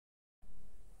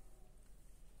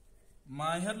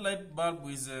My headlight bulb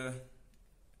is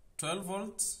 12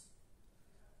 volts,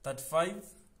 35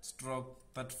 stroke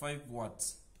 35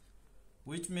 watts,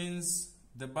 which means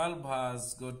the bulb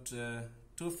has got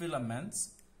two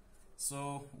filaments.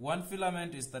 So one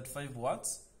filament is 35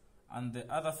 watts and the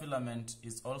other filament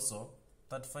is also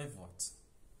 35 watts.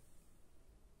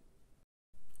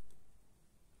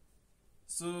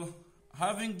 So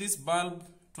having this bulb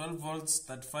 12 volts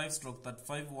 35 stroke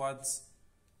 35 watts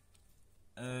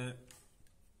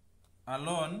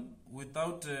alone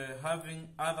without having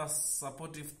other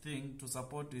supportive thing to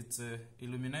support its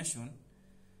illumination,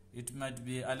 it might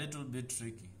be a little bit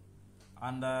tricky,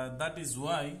 and that is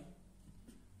why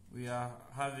we are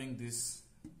having this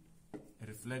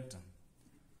reflector.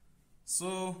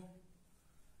 So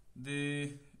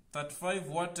the 35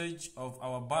 wattage of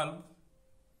our bulb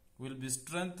will be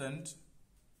strengthened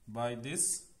by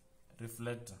this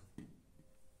reflector.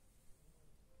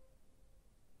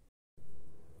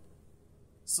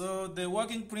 So the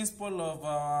working principle of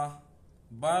our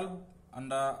bulb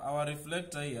and our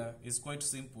reflector here is quite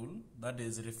simple. That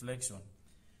is reflection.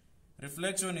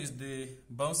 Reflection is the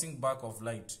bouncing back of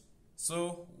light.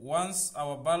 So once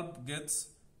our bulb gets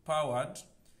powered,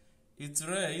 its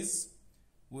rays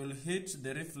will hit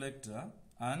the reflector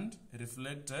and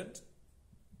reflected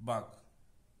back.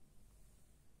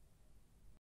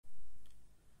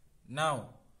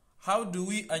 Now, how do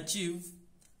we achieve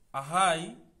a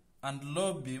high and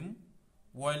low beam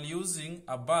while using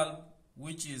a bulb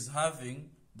which is having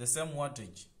the same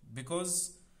wattage?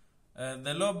 Because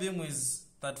the low beam is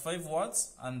 35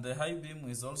 watts and the high beam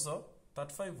is also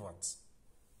 35 watts.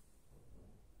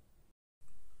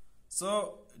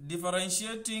 So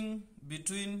differentiating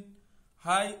between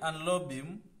high and low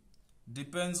beam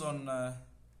depends on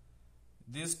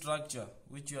this structure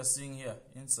which you are seeing here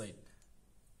inside.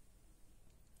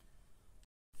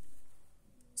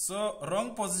 So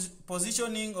wrong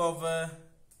positioning of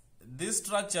this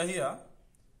structure here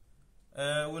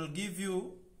will give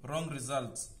you wrong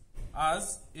results,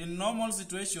 as in normal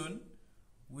situation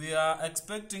we are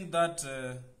expecting that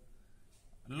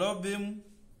low beam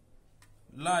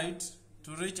light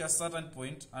to reach a certain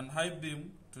point and high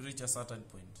beam to reach a certain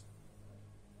point.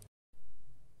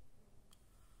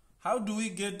 How do we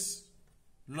get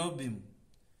low beam?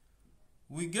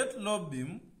 We get low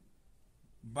beam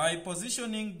by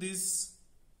positioning this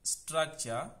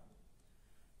structure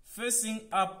facing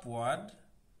upward,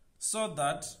 so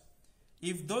that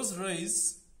if those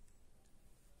rays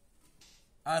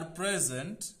are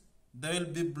present, they will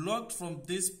be blocked from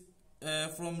this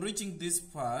from reaching this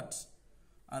part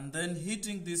and then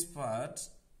hitting this part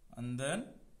and then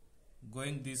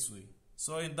going this way.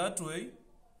 So in that way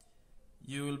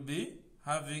you will be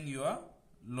having your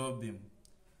low beam.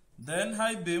 Then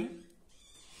high beam,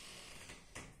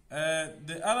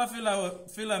 the other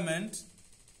filament,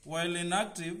 while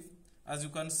inactive, as you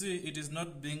can see, it is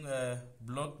not being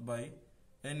blocked by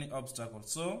any obstacle.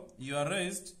 So your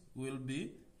rays will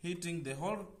be hitting the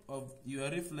whole of your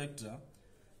reflector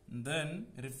and then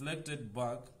reflected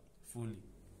back fully.